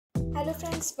Hello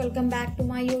friends, welcome back to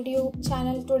my YouTube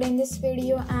channel. Today in this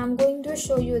video I am going to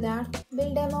show you that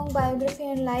Bill Demong biography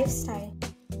and lifestyle.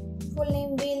 Full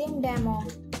name William Demong.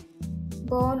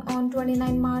 Born on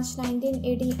 29 March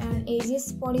 1980 and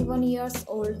ages 41 years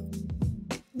old.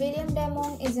 William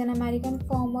Demong is an American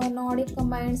former Nordic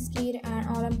combined skier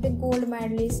and Olympic gold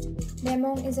medalist.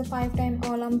 Demong is a five-time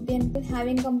Olympian,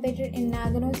 having competed in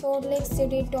Nagano, Salt Lake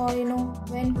City, Torino,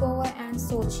 Vancouver and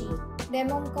Sochi.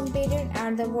 Demong competed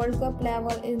at the World Cup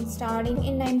level starting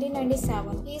in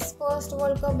 1997. His first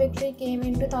World Cup victory came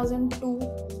in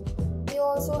 2002. He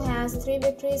also has 3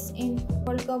 victories in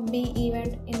World Cup B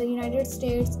event in the United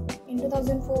States in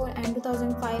 2004 and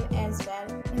 2005 as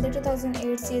well. In the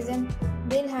 2008 season,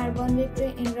 Bill had 1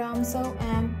 victory in Ramsau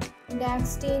and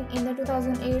Dagestein in the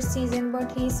 2008 season,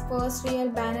 but his first real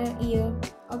banner year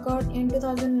occurred in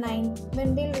 2009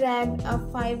 when Bill racked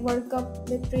up 5 World Cup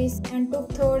victories and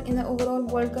took third in the overall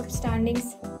World Cup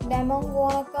standings. Demong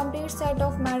won a complete set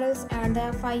of medals at the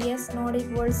FIS Nordic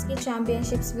World Ski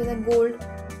Championships with a gold,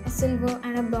 a silver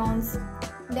and a bronze.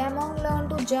 Demong learned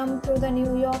to jump through the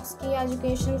New York Ski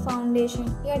Educational Foundation.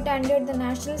 He attended the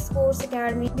National Sports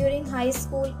Academy during high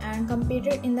school and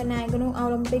competed in the Nagano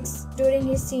Olympics during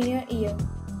his senior year.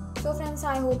 So friends,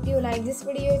 I hope you like this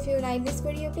video. If you like this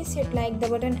video, please hit like the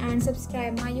button and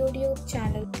subscribe my YouTube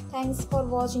channel. Thanks for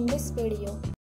watching this video.